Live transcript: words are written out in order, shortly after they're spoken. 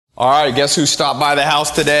All right, guess who stopped by the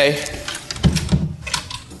house today?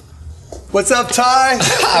 What's up, Ty?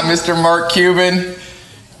 Mr. Mark Cuban.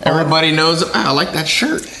 Everybody knows. I like that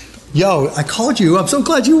shirt. Yo, I called you. I'm so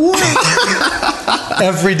glad you wore it.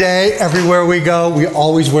 Every day, everywhere we go, we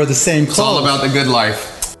always wear the same clothes. It's all about the good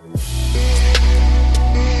life.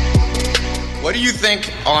 What do you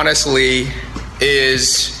think, honestly,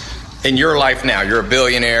 is in your life now? You're a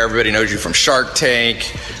billionaire. Everybody knows you from Shark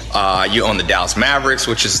Tank. You own the Dallas Mavericks,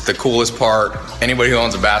 which is the coolest part. Anybody who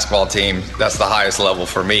owns a basketball team, that's the highest level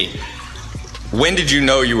for me. When did you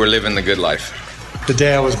know you were living the good life? The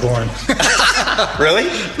day I was born. Really?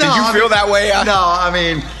 Did you feel that way? No, I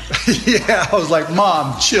mean, yeah, I was like,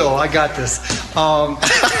 Mom, chill, I got this.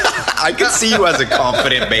 I could see you as a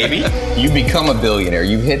confident baby. You become a billionaire.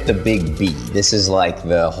 You hit the big B. This is like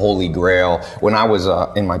the holy grail. When I was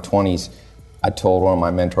in my 20s, I told one of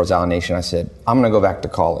my mentors, Al Nation, I said, I'm going to go back to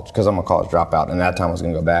college because I'm a college dropout. And that time I was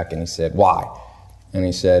going to go back. And he said, why? And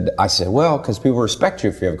I said, well, because people respect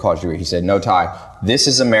you if you have a college degree. He said, no, Ty, this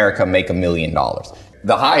is America, make $1 million.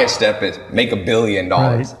 The highest step is make $1 billion.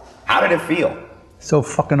 Right. How did it feel? So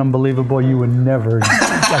fucking unbelievable, you would never,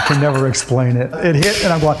 I can never explain it. It hit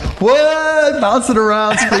and I'm going, what? Bouncing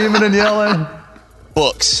around, screaming and yelling.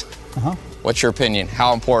 Books. What's your opinion?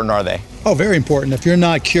 How important are they? Oh, very important. If you're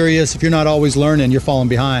not curious, if you're not always learning, you're falling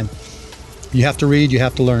behind. You have to read, you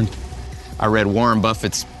have to learn. I read Warren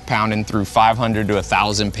Buffett's pounding through 500 to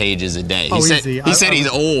 1,000 pages a day. He said he's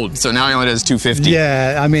old, so now he only does 250.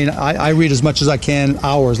 Yeah, I mean, I read as much as I can,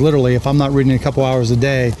 hours, literally. If I'm not reading a couple hours a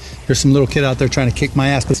day, there's some little kid out there trying to kick my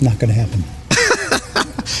ass, but it's not going to happen.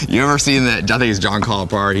 You ever seen that? I think it's John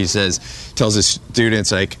Calipari. He tells his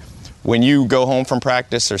students, like, when you go home from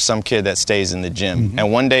practice, there's some kid that stays in the gym.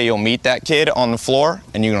 And one day you'll meet that kid on the floor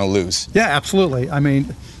and you're going to lose. Yeah, absolutely. I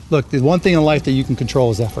mean, look, the one thing in life that you can control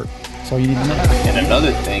is effort. That's all you need to know. And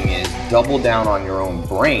another thing is double down on your own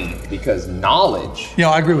brain, because knowledge.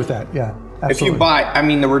 I agree with that. Yeah, absolutely. If you buy,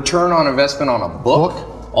 the return on investment on a book.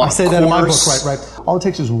 I say that in my book, right. All it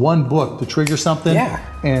takes is one book to trigger something,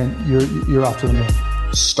 and you're off to the moon.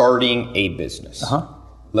 Starting a business.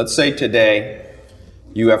 Let's say today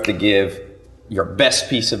you have to give your best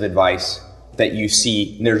piece of advice that you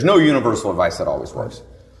see. There's no universal advice that always works.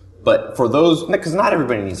 But for those, because not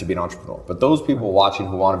everybody needs to be an entrepreneur, but those people watching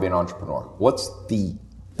who want to be an entrepreneur, what's the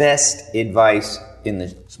best advice in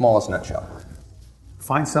the smallest nutshell?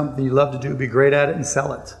 Find something you love to do, be great at it, and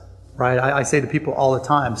sell it. Right? I say to people all the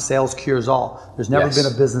time, sales cures all. There's never been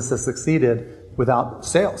a business that succeeded without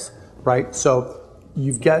sales, right? So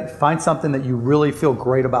find something that you really feel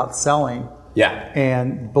great about selling,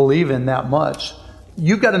 and believe in that much.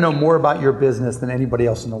 You've got to know more about your business than anybody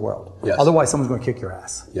else in the world. Otherwise, someone's going to kick your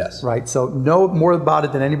ass. Right? So know more about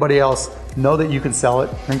it than anybody else. Know that you can sell it,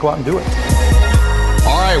 and go out and do it.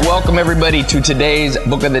 All right, welcome everybody to today's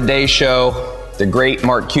Book of the Day show. The great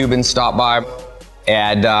Mark Cuban stopped by,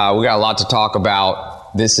 and we got a lot to talk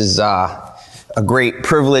about. This is a great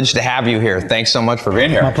privilege to have you here. Thanks so much for being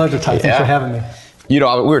here. My pleasure, Ty. Thanks for having me. We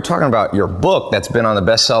were talking about your book that's been on the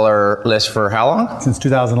bestseller list for how long? Since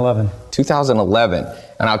 2011. 2011.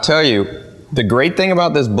 And I'll tell you, the great thing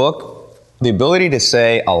about this book, the ability to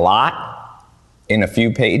say a lot in a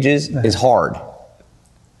few pages is hard.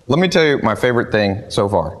 Let me tell you my favorite thing so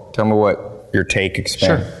far. Tell me what your take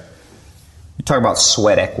expand. Sure. You talk about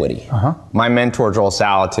sweat equity. My mentor, Joel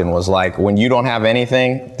Salatin, was like, when you don't have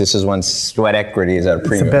anything, this is when sweat equity is at a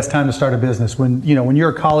premium. It's the best time to start a business. When you're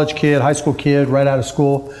a college kid, high school kid, right out of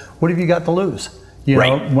school, what have you got to lose?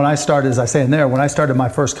 When I started, as I say in there, when I started my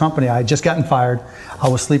first company, I had just gotten fired. I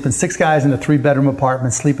was sleeping 6 guys in a 3-bedroom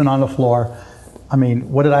apartment, sleeping on the floor. I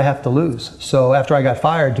mean, what did I have to lose? So after I got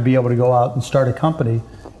fired, to be able to go out and start a company,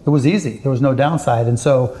 it was easy. There was no downside. And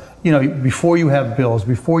so, before you have bills,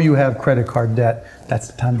 before you have credit card debt, that's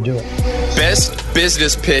the time to do it. Best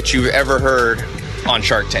business pitch you've ever heard on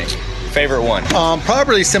Shark Tank? Favorite one?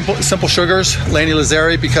 Probably Simple Sugars, Lainey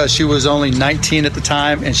Lazari, because she was only 19 at the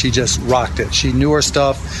time and she just rocked it. She knew her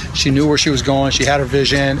stuff, she knew where she was going, she had her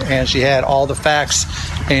vision, and she had all the facts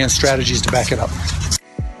and strategies to back it up.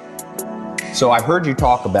 So I've heard you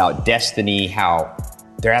talk about destiny, how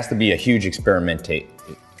there has to be a huge experimentation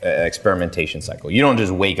cycle. You don't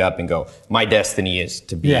just wake up and go, my destiny is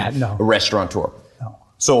to be a restaurateur. No.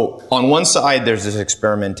 So on one side, there's this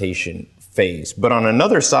experimentation phase, but on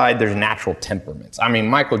another side, there's natural temperaments.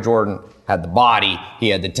 Michael Jordan had the body, he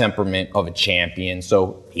had the temperament of a champion,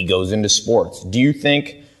 so he goes into sports. Do you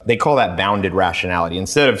think they call that bounded rationality?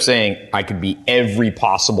 Instead of saying I could be every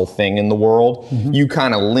possible thing in the world, you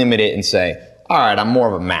kind of limit it and say, all right, I'm more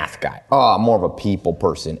of a math guy. Oh, I'm more of a people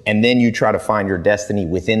person. And then you try to find your destiny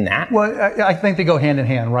within that? Well, I think they go hand in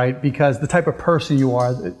hand, right? Because the type of person you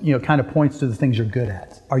are, kind of points to the things you're good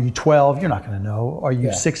at. Are you 12? You're not going to know. Are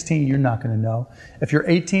you 16? You're not going to know. If you're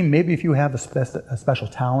 18, maybe if you have a special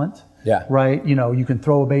talent, right? You can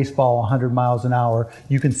throw a baseball 100 miles an hour.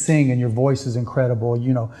 You can sing and your voice is incredible.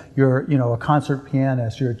 You're a concert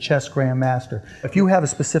pianist. You're a chess grandmaster. If you have a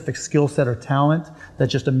specific skill set or talent that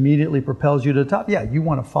just immediately propels you to the top, you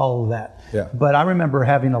want to follow that. Yeah. But I remember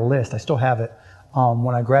having a list. I still have it.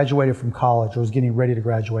 When I graduated from college, I was getting ready to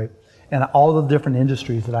graduate, and all the different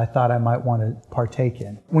industries that I thought I might want to partake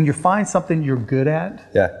in. When you find something you're good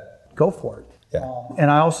at, go for it. Yeah. And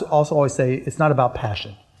I also always say it's not about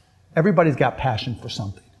passion. Everybody's got passion for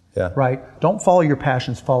something, right? Don't follow your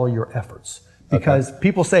passions, follow your efforts. Because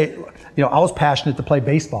people say, I was passionate to play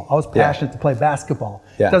baseball. I was passionate to play basketball.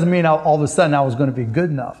 It doesn't mean all of a sudden I was going to be good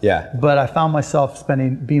enough. But I found myself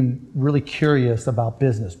being really curious about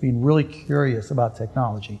business, being really curious about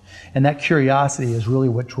technology. And that curiosity is really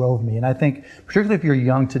what drove me. And I think, particularly if you're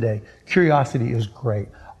young today, curiosity is great.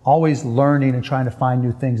 Always learning and trying to find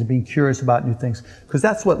new things and being curious about new things, because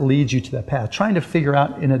that's what leads you to that path. Trying to figure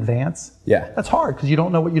out in advance, that's hard because you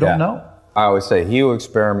don't know what you don't know. I always say he or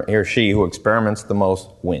she who experiments the most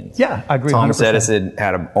wins. Yeah, I agree. Thomas 100%. Edison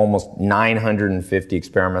had almost 950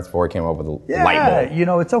 experiments before he came up with a light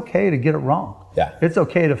bulb. It's okay to get it wrong. Yeah. It's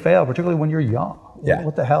okay to fail, particularly when you're young. Yeah.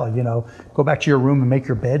 What the hell, go back to your room and make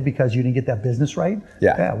your bed because you didn't get that business right?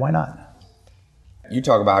 Yeah, why not? You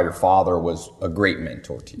talk about how your father was a great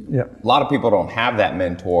mentor to you. Yeah. A lot of people don't have that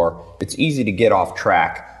mentor. It's easy to get off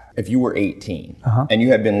track. If you were 18 and you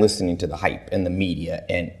had been listening to the hype and the media,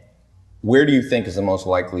 and where do you think is the most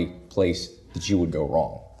likely place that you would go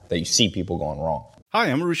wrong, that you see people going wrong? Hi,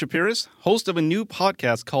 I'm Arusha Pires, host of a new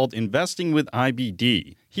podcast called Investing with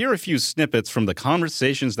IBD. Here are a few snippets from the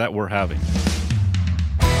conversations that we're having.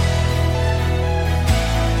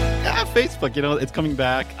 Facebook, it's coming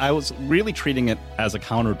back. I was really treating it as a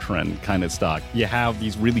counter trend kind of stock. You have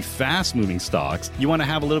these really fast moving stocks. You want to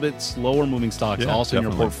have a little bit slower moving stocks also in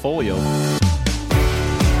your portfolio.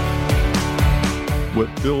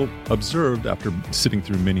 What Bill observed after sitting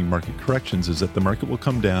through many market corrections is that the market will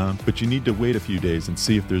come down, but you need to wait a few days and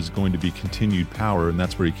see if there's going to be continued power, and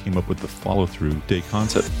that's where he came up with the follow-through day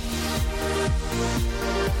concept.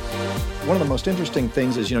 One of the most interesting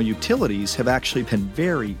things is, utilities have actually been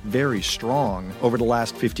very, very strong over the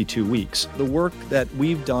last 52 weeks. The work that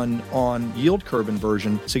we've done on yield curve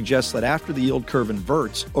inversion suggests that after the yield curve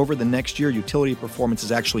inverts, over the next year, utility performance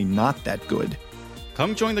is actually not that good.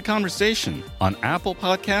 Come join the conversation on Apple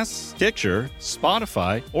Podcasts, Stitcher,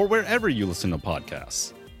 Spotify, or wherever you listen to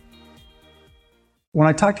podcasts. When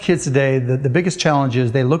I talk to kids today, the biggest challenge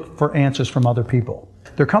is they look for answers from other people.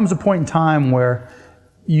 There comes a point in time where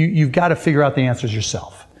you've got to figure out the answers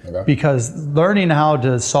yourself. Because learning how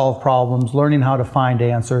to solve problems, learning how to find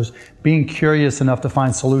answers, being curious enough to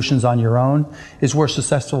find solutions on your own is where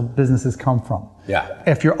successful businesses come from.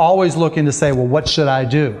 If you're always looking to say, well, what should I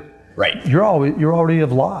do? Right. You already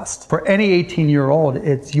have lost. For any 18-year-old,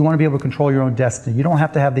 you want to be able to control your own destiny. You don't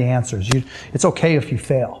have to have the answers. It's okay if you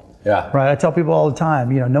fail. Right. I tell people all the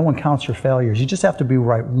time, no one counts your failures. You just have to be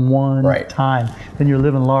right one time. Then you're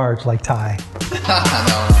living large like Ty.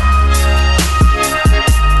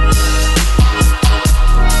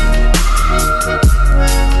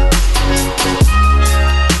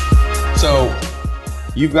 So,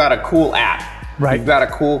 you've got a cool app. Right. You've got a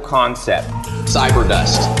cool concept.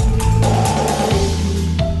 Cyberdust.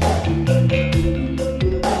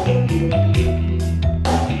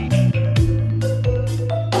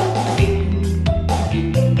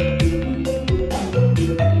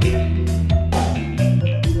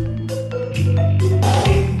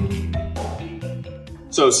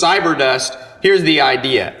 So Cyberdust, here's the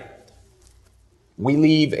idea. We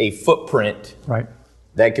leave a footprint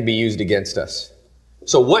that could be used against us.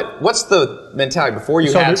 So what's the mentality before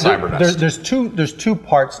you had Cyberdust? There's two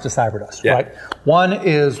parts to Cyberdust, right? One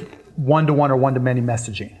is one-to-one or one-to-many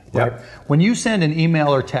messaging, right? When you send an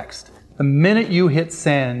email or text, the minute you hit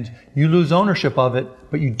send, you lose ownership of it,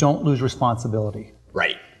 but you don't lose responsibility.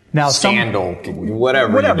 Right. Now, scandal,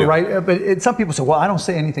 whatever you do. Right? But some people say, well, I don't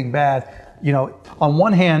say anything bad. On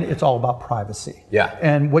one hand, it's all about privacy.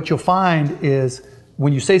 And what you'll find is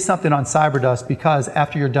when you say something on Cyberdust, because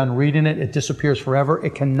after you're done reading it, it disappears forever.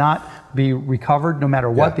 It cannot be recovered no matter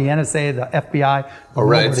what. The NSA, the FBI.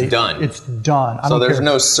 It's done. It's done. So there's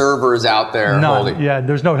no servers out there holding. Yeah,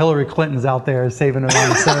 there's no Hillary Clintons out there saving it on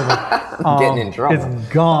the server. Getting in trouble. It's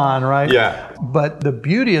gone, right? Yeah. But the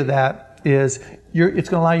beauty of that is it's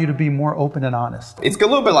going to allow you to be more open and honest. It's a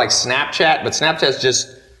little bit like Snapchat, but Snapchat's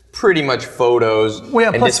just pretty much photos.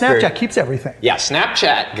 Well, yeah, plus Snapchat keeps everything. Yeah,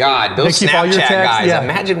 Snapchat, God, those Snapchat guys,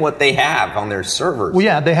 imagine what they have on their servers. Well,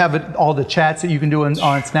 yeah, they have all the chats that you can do on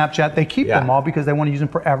Snapchat. They keep them all because they want to use them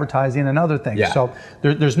for advertising and other things. Yeah. So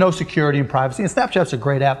there's no security and privacy. And Snapchat's a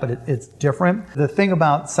great app, but it's different. The thing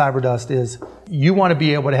about CyberDust is you want to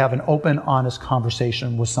be able to have an open, honest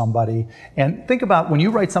conversation with somebody. And think about when you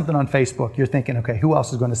write something on Facebook, you're thinking, okay, who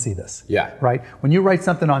else is going to see this? Yeah. Right? When you write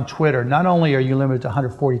something on Twitter, not only are you limited to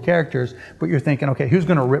 140 characters, but you're thinking, okay, who's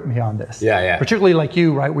going to rip me on this? Yeah, yeah. Particularly like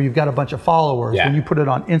you, right, where you've got a bunch of followers. Yeah. When you put it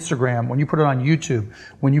on Instagram, when you put it on YouTube,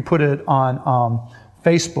 when you put it on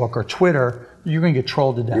Facebook or Twitter, you're going to get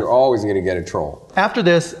trolled to death. You're always going to get a troll. After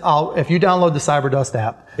this, if you download the CyberDust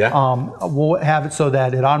app, we'll have it so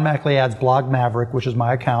that it automatically adds Blog Maverick, which is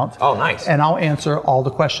my account. Oh, nice. And I'll answer all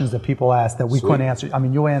the questions that people ask that we couldn't answer. I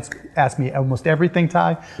mean, you'll ask me almost everything,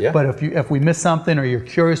 Ty. Yeah. But if we miss something or you're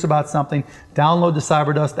curious about something, download the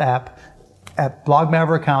CyberDust app. At Blog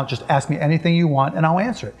Maverick account, just ask me anything you want and I'll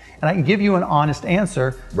answer it. And I can give you an honest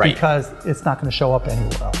answer because it's not going to show up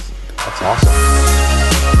anywhere else. That's awesome.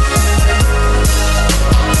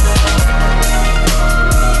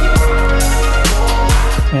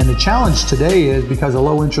 And the challenge today is because of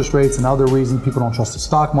low interest rates and other reasons, people don't trust the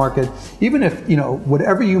stock market. Even if,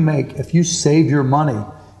 whatever you make, if you save your money,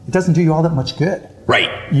 it doesn't do you all that much good. Right.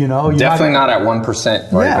 You're definitely not at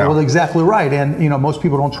 1% right now. Well, exactly right. And, most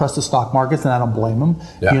people don't trust the stock markets, and I don't blame them.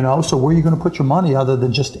 Yeah. So where are you going to put your money other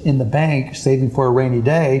than just in the bank, saving for a rainy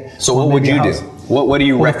day? So what would you do? What do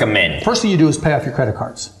you recommend? First thing you do is pay off your credit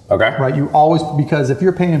cards. Okay. Right. You always, because if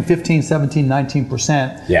you're paying 15, 17,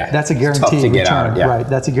 19%, that's a guaranteed return. Right.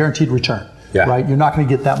 That's a guaranteed return. Yeah. Right. You're not going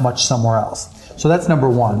to get that much somewhere else. So that's number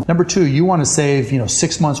one. Number two, you want to save,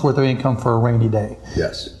 6 months worth of income for a rainy day.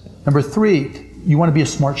 Yes. Number three, you want to be a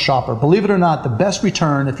smart shopper. Believe it or not, the best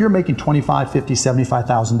return, if you're making $25,000, $50,000,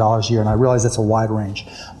 $75,000 a year, and I realize that's a wide range,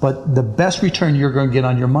 but the best return you're going to get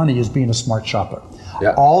on your money is being a smart shopper.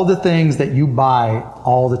 Yeah. All the things that you buy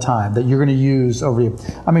all the time that you're going to use over you.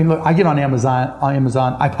 I mean, look, I get on Amazon,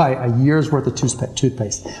 I buy a year's worth of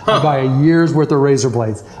toothpaste. I buy a year's worth of razor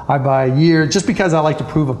blades. I buy a year, just because I like to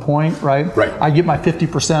prove a point, right? Right. I get my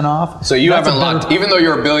 50% off. So you haven't lost, even though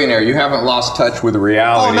you're a billionaire, you haven't lost touch with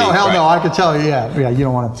reality. Oh, no, hell no. I can tell you, yeah, you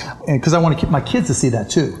don't want to, because I want to keep my kids to see that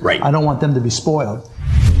too. Right. I don't want them to be spoiled.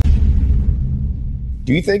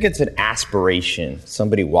 Do you think it's an aspiration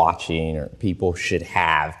somebody watching or people should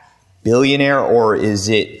have, billionaire, or is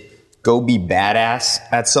it go be badass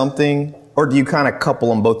at something? Or do you kind of couple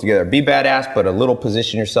them both together? Be badass, but a little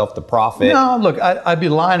position yourself to profit? No, look, I'd be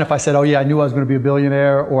lying if I said, oh yeah, I knew I was going to be a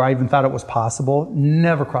billionaire, or I even thought it was possible.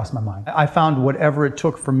 Never crossed my mind. I found whatever it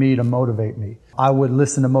took for me to motivate me. I would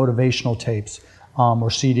listen to motivational tapes. Or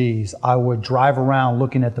CDs. I would drive around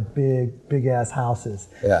looking at the big ass houses,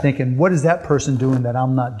 thinking, what is that person doing that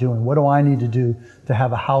I'm not doing? What do I need to do to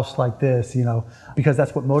have a house like this? Because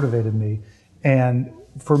that's what motivated me. And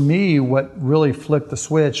for me, what really flipped the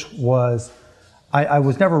switch was I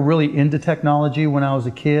was never really into technology when I was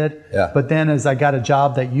a kid, but then as I got a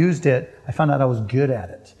job that used it, I found out I was good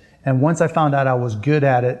at it. And once I found out I was good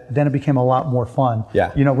at it, then it became a lot more fun.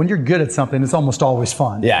 Yeah. When you're good at something, it's almost always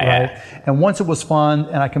fun. Yeah, right? Yeah. And once it was fun,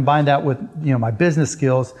 and I combined that with my business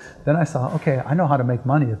skills, then I saw, okay, I know how to make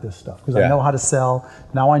money at this stuff because I know how to sell.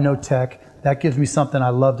 Now I know tech. That gives me something I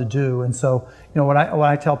love to do. And so, what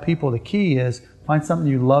I tell people, the key is find something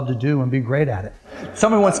you love to do and be great at it.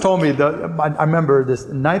 Somebody once told me, I remember this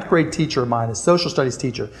 9th grade teacher of mine, a social studies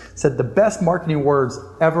teacher, said the best marketing words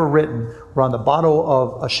ever written were on the bottle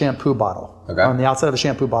of a shampoo bottle. Okay. On the outside of a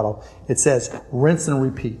shampoo bottle. It says, rinse and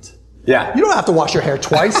repeat. Yeah. You don't have to wash your hair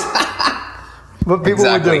twice. But people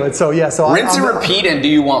would do it. So, rinse and repeat, and do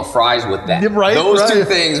you want fries with that? Right. Those two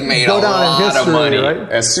things made a lot of money. Right?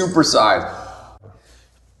 As supersized.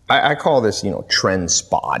 I call this, trend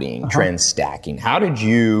spotting, trend stacking. How did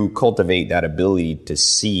you cultivate that ability to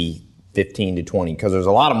see 15 to 20? Because there's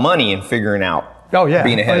a lot of money in figuring out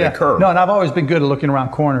being ahead of the curve. No, and I've always been good at looking around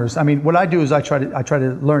corners. I mean, what I do is I try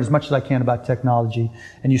to learn as much as I can about technology,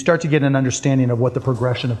 and you start to get an understanding of what the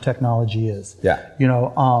progression of technology is. Yeah.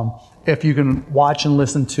 If you can watch and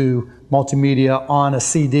listen to multimedia on a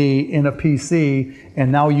CD in a PC,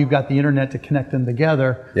 and now you've got the internet to connect them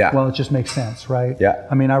together, well, it just makes sense, right? Yeah.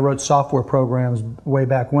 I mean, I wrote software programs way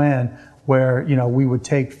back when where, we would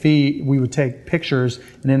take pictures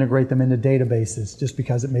and integrate them into databases just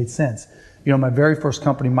because it made sense. My very first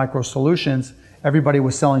company, Micro Solutions, everybody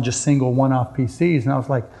was selling just single one-off PCs. And I was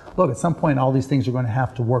like, look, at some point, all these things are going to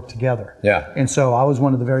have to work together. Yeah. And so I was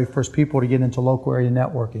one of the very first people to get into local area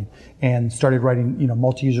networking and started writing,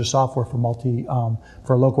 multi-user software for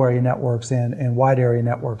local area networks and wide area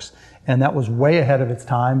networks. And that was way ahead of its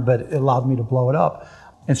time, but it allowed me to blow it up.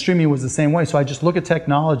 And streaming was the same way. So I just look at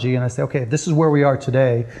technology and I say, okay, this is where we are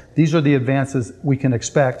today. These are the advances we can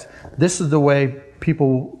expect. This is the way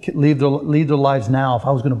people lead their lives now. If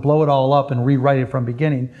I was going to blow it all up and rewrite it from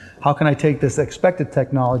beginning, how can I take this expected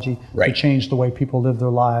technology to change the way people live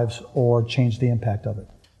their lives or change the impact of it?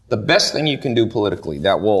 The best thing you can do politically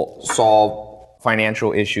that will solve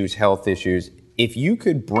financial issues, health issues, if you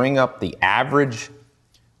could bring up the average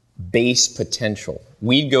base potential,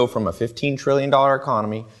 we'd go from a $15 trillion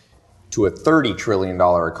economy to a $30 trillion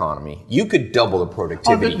economy. You could double the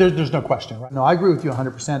productivity. There's no question, right? No, I agree with you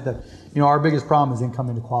 100% that, our biggest problem is income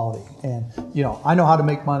inequality. And, I know how to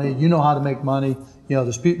make money, you know how to make money.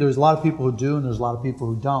 There's a lot of people who do and there's a lot of people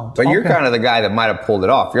who don't. But you're kind of the guy that might have pulled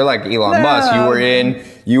it off. You're like Elon Musk.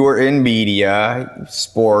 You were in media,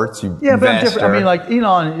 sports, you but I'm different. I mean, like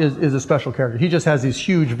Elon is a special character. He just has these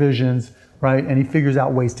huge visions, right? And he figures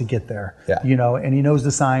out ways to get there. Yeah. And he knows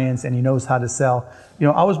the science and he knows how to sell.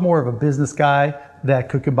 I was more of a business guy that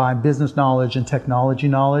could combine business knowledge and technology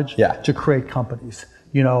knowledge to create companies.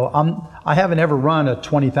 I haven't ever run a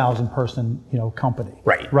 20,000 person, company.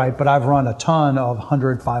 Right. But I've run a ton of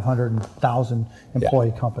 100, 500, and 1,000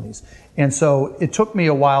 employee companies. And so it took me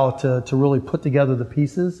a while to really put together the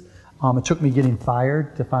pieces. It took me getting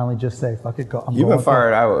fired to finally just say, fuck it, go. You've been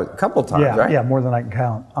fired a couple times, right? Yeah, more than I can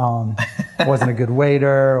count. Wasn't a good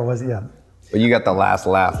waiter, But you got the last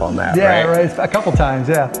laugh on that, right? Yeah, right. A couple times,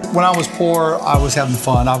 yeah. When I was poor, I was having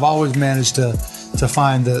fun. I've always managed to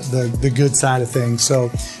find the good side of things. So,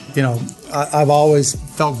 I've always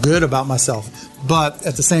felt good about myself. But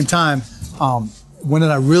at the same time, when did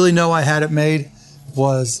I really know I had it made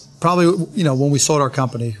was probably, when we sold our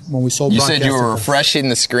company, when we sold. You said you were refreshing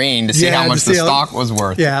the screen to see how much the stock was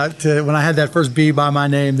worth. Yeah, when I had that first B by my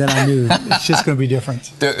name, then I knew it's just going to be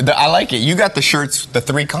different. I like it. You got the shirts, the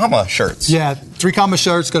 3 comma shirts. Yeah, 3 comma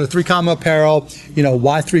shirts, go to 3 comma apparel.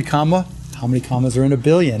 Why 3 comma? How many commas are in a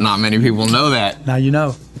billion? Not many people know that. Now you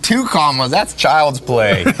know. 2 commas, that's child's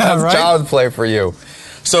play. That's right? Child's play for you.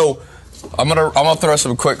 So I'm gonna throw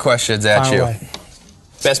some quick questions at Fire you. away.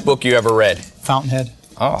 Best book you ever read? Fountainhead.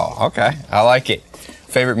 Oh, okay. I like it.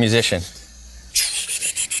 Favorite musician?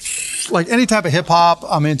 Like any type of hip hop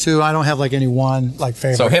I'm into. I don't have like any one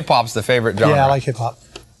favorite. So hip hop's the favorite genre. Yeah, I like hip hop.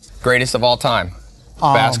 Greatest of all time?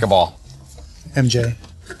 Basketball. MJ.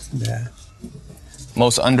 Yeah.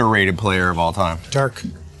 Most underrated player of all time? Dirk.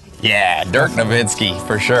 Yeah, Dirk Nowitzki,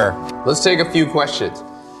 for sure. Let's take a few questions.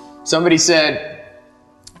 Somebody said,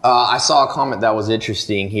 I saw a comment that was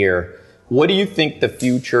interesting here. What do you think the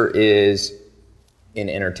future is in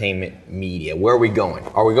entertainment media? Where are we going?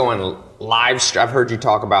 Are we going live? I've heard you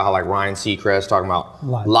talk about how Ryan Seacrest talking about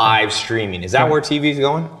live streaming. Is that where TV is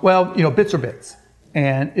going? Well, bits are bits.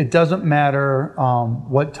 And it doesn't matter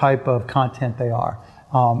what type of content they are.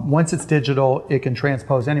 Once it's digital, it can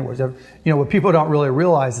transpose anywhere. What people don't really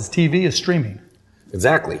realize is TV is streaming.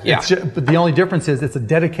 Exactly, yeah. But the only difference is it's a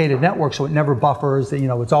dedicated network, so it never buffers.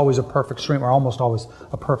 It's always a perfect stream, or almost always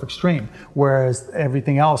a perfect stream. Whereas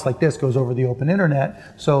everything else like this goes over the open internet,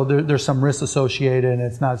 so there's some risk associated, and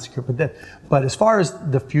it's not secure. But as far as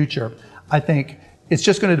the future, I think it's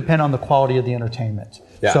just going to depend on the quality of the entertainment.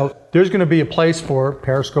 Yeah. So there's going to be a place for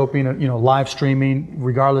periscoping, live streaming,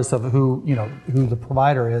 regardless of who the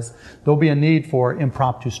provider is. There'll be a need for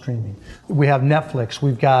impromptu streaming. We have Netflix.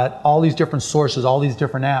 We've got all these different sources, all these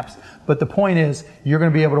different apps. But the point is, you're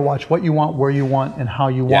going to be able to watch what you want, where you want, and how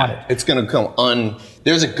you want it. It's going to come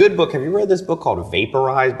There's a good book. Have you read this book called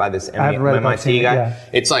Vaporized by this MIT guy? Yeah.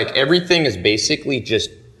 It's like everything is basically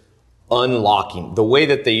just unlocking. The way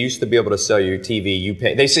that they used to be able to sell you TV, you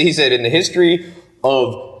pay. He said in the history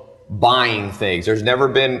of buying things, there's never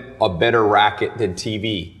been a better racket than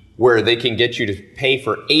TV, where they can get you to pay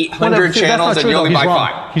for 800 channels and you only buy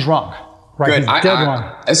 5. He's wrong. Right? Good. He's dead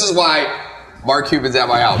wrong. This is why Mark Cuban's at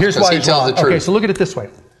my house. Here's why he tells the truth. Okay, so look at it this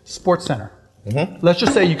way. Sports Center. Mm-hmm. Let's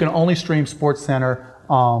just say you can only stream Sports Center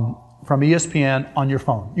from ESPN on your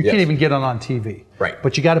phone. You can't even get it on TV. Right.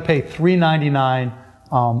 But you got to pay $3.99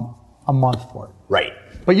 a month for it. Right.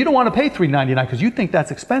 But you don't want to pay $3.99 because you think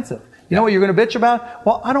that's expensive. You know what you're going to bitch about?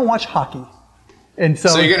 Well, I don't watch hockey. And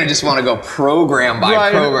so you're going to just want to go program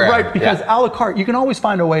by program. Right, because a la carte, you can always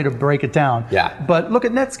find a way to break it down. Yeah. But look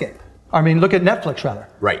at Netscape. Look at Netflix rather.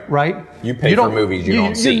 Right. Right? You pay for movies you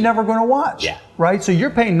don't see. You're never going to watch. Yeah. Right? So you're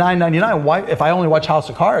paying $9.99. Why, if I only watch House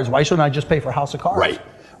of Cards, why shouldn't I just pay for House of Cards? Right.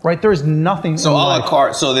 right? There's nothing. So a la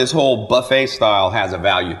carte. So this whole buffet style has a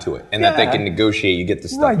value to it, and that they can negotiate. You get the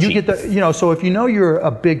stuff right. You cheap. get the So if you know you're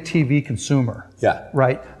a big TV consumer,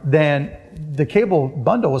 right, then the cable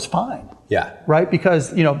bundle is fine. Yeah. Right,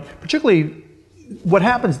 because particularly what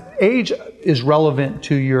happens, age is relevant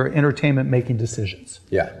to your entertainment making decisions.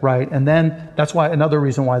 Yeah. Right, and then that's why another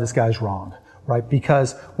reason why this guy's wrong. Right,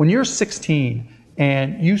 because when you're 16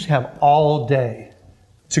 and you have all day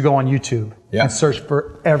to go on YouTube and search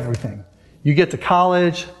for everything, you get to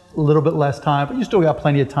college, a little bit less time, but you still got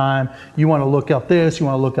plenty of time. You want to look up this, you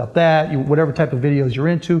want to look up that, whatever type of videos you're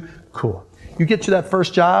into, cool. You get to that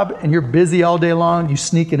first job and you're busy all day long, you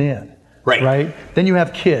sneak it in. Right. Then you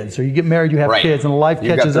have kids, or you get married, you have kids, and life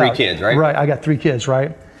catches up. You got 3 kids, right? Right. I got 3 kids,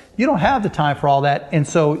 right? You don't have the time for all that, and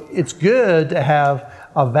so it's good to have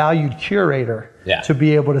a valued curator to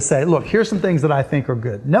be able to say, look, here's some things that I think are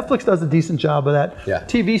good. Netflix does a decent job of that. Yeah.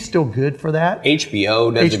 TV's still good for that.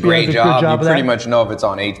 HBO does a great job. You pretty much know if it's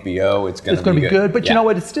on HBO, it's going to be good. But you know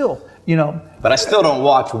what? It's still, But I still don't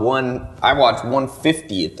watch I watch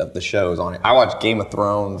 1/50th of the shows on it. I watch Game of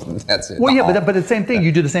Thrones, and that's it. Well, yeah, but it's the same thing.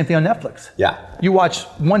 You do the same thing on Netflix. Yeah. You watch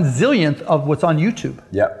 1/000th of what's on YouTube.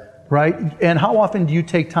 Yep. Right? And how often do you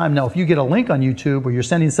take time? Now, if you get a link on YouTube or you're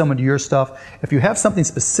sending someone to your stuff, if you have something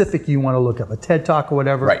specific you want to look up, a TED Talk or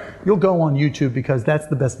whatever, you'll go on YouTube because that's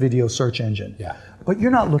the best video search engine. Yeah. But you're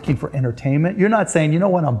not looking for entertainment. You're not saying, you know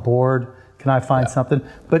what, I'm bored. Can I find something?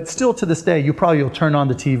 But still to this day, you'll turn on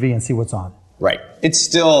the TV and see what's on. Right. It's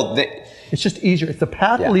still... It's just easier. It's the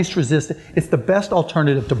path of least resistance. It's the best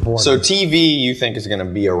alternative to boredom. So TV, you think, is going to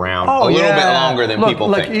be around a little bit longer than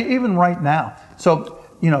people think? Even right now. So,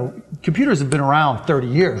 computers have been around 30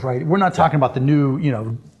 years, right? We're not talking about the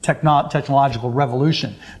new, technological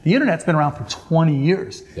revolution. The internet's been around for 20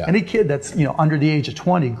 years. Yeah. Any kid that's, under the age of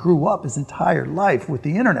 20 grew up his entire life with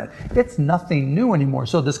the internet. It's nothing new anymore.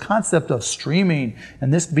 So this concept of streaming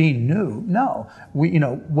and this being new, no.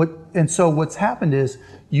 So what's happened is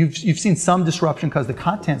you've seen some disruption because the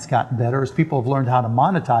content's gotten better as people have learned how to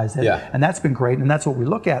monetize it. Yeah. And that's been great, and that's what we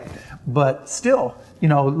look at. But still,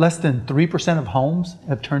 less than 3% of homes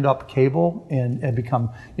have turned up cable and become,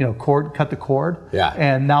 cut the cord. Yeah.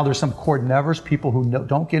 And now there's some cord nevers, people who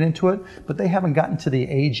don't get into it, but they haven't gotten to the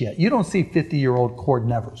age yet. You don't see 50-year-old cord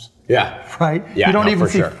nevers. Yeah. Right? Yeah, you don't even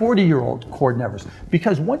see 40-year-old cord nevers.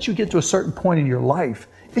 Because once you get to a certain point in your life,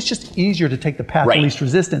 it's just easier to take the path of least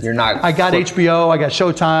resistance. You're not. I got HBO, I got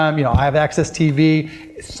Showtime, I have Access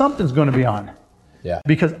TV. Something's going to be on. Yeah.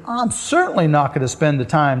 Because I'm certainly not going to spend the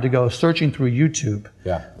time to go searching through YouTube.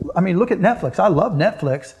 Yeah. I mean, look at Netflix. I love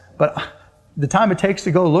Netflix, but the time it takes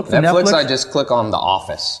to go look for Netflix. I just click on The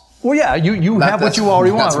Office. Well, yeah, you have what you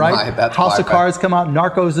already want, right? House of Cards come out,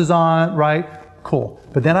 Narcos is on, right? Cool.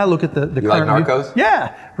 But then I look at the you current... like Narcos?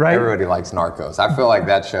 Yeah, right? Everybody likes Narcos. I feel like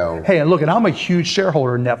that show... Hey, and look, I'm a huge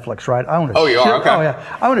shareholder in Netflix, right? I own a you are? Okay. Oh,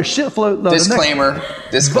 yeah. I own a shitload of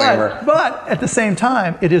Disclaimer. But at the same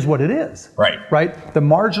time, it is what it is. Right. Right? The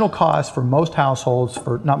marginal cost for most households,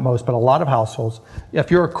 not most, but a lot of households, if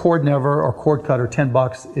you're a cord never or cord cutter,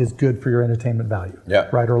 $10 is good for your entertainment value. Yeah.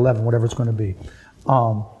 Right? Or 11, whatever it's going to be.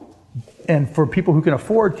 And for people who can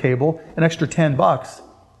afford cable, an extra $10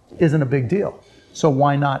 isn't a big deal. So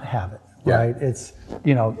why not have it, right? It's,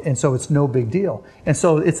 and so it's no big deal. And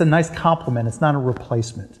so it's a nice complement. It's not a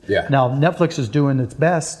replacement. Yeah. Now, Netflix is doing its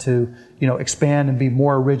best to, expand and be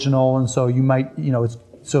more original. And so you might,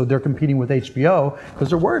 so they're competing with HBO because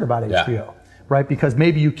they're worried about HBO, right? Because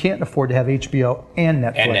maybe you can't afford to have HBO and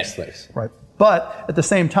Netflix. Right. But at the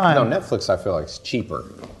same time... No, Netflix I feel like is cheaper.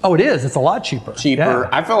 Oh, it is. It's a lot cheaper. Yeah.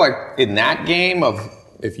 I feel like in that game of...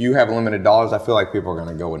 If you have limited dollars, I feel like people are going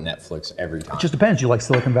to go with Netflix every time. It just depends. You like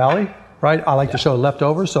Silicon Valley, right? I like the show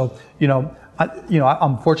Leftovers. So,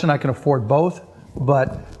 I'm fortunate I can afford both.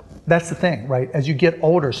 But that's the thing, right? As you get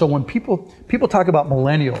older, so when people talk about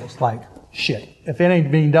millennials, like, shit, if it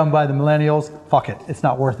ain't being done by the millennials, fuck it. It's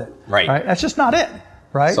not worth it. Right. That's just not it,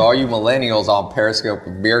 right? So all you millennials on Periscope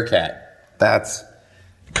with Beercat, that's...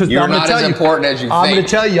 Because you're not as important as you think. I'm going to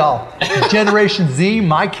tell y'all, Generation Z,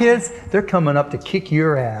 my kids, they're coming up to kick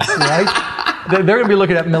your ass, right? They're going to be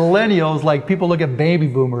looking at millennials like people look at baby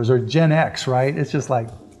boomers or Gen X, right? It's just like,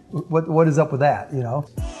 what is up with that,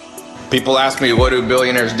 People ask me, what do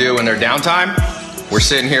billionaires do in their downtime? We're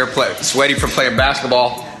sitting here sweaty from playing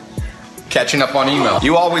basketball, catching up on email.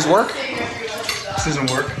 You always work? This isn't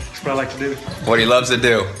work. It's what I like to do. What he loves to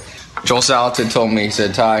do. Joel Salatin told me, he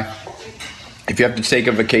said, Ty, if you have to take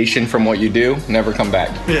a vacation from what you do, never come back.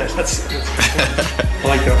 Yeah, that's I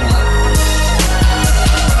like that one.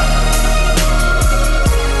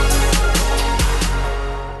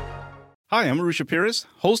 Hi, I'm Arusha Pires,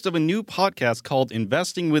 host of a new podcast called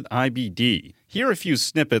Investing with IBD. Here are a few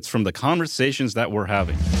snippets from the conversations that we're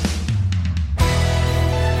having.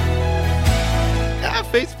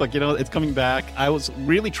 Facebook, it's coming back. I was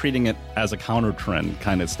really treating it as a counter trend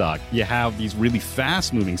kind of stock. You have these really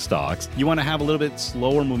fast moving stocks. You want to have a little bit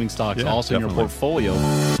slower moving stocks also in your portfolio.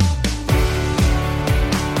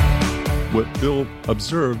 What Bill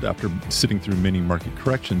observed after sitting through many market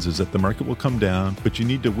corrections is that the market will come down, but you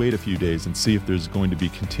need to wait a few days and see if there's going to be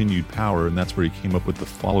continued power, and that's where he came up with the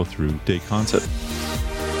follow-through day concept.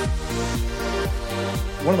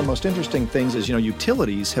 One of the most interesting things is,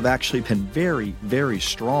 utilities have actually been very, very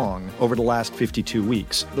strong over the last 52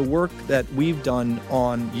 weeks. The work that we've done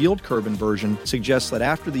on yield curve inversion suggests that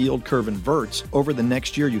after the yield curve inverts, over the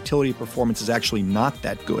next year, utility performance is actually not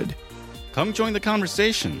that good. Come join the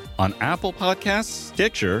conversation on Apple Podcasts,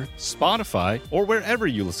 Stitcher, Spotify, or wherever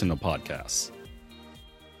you listen to podcasts.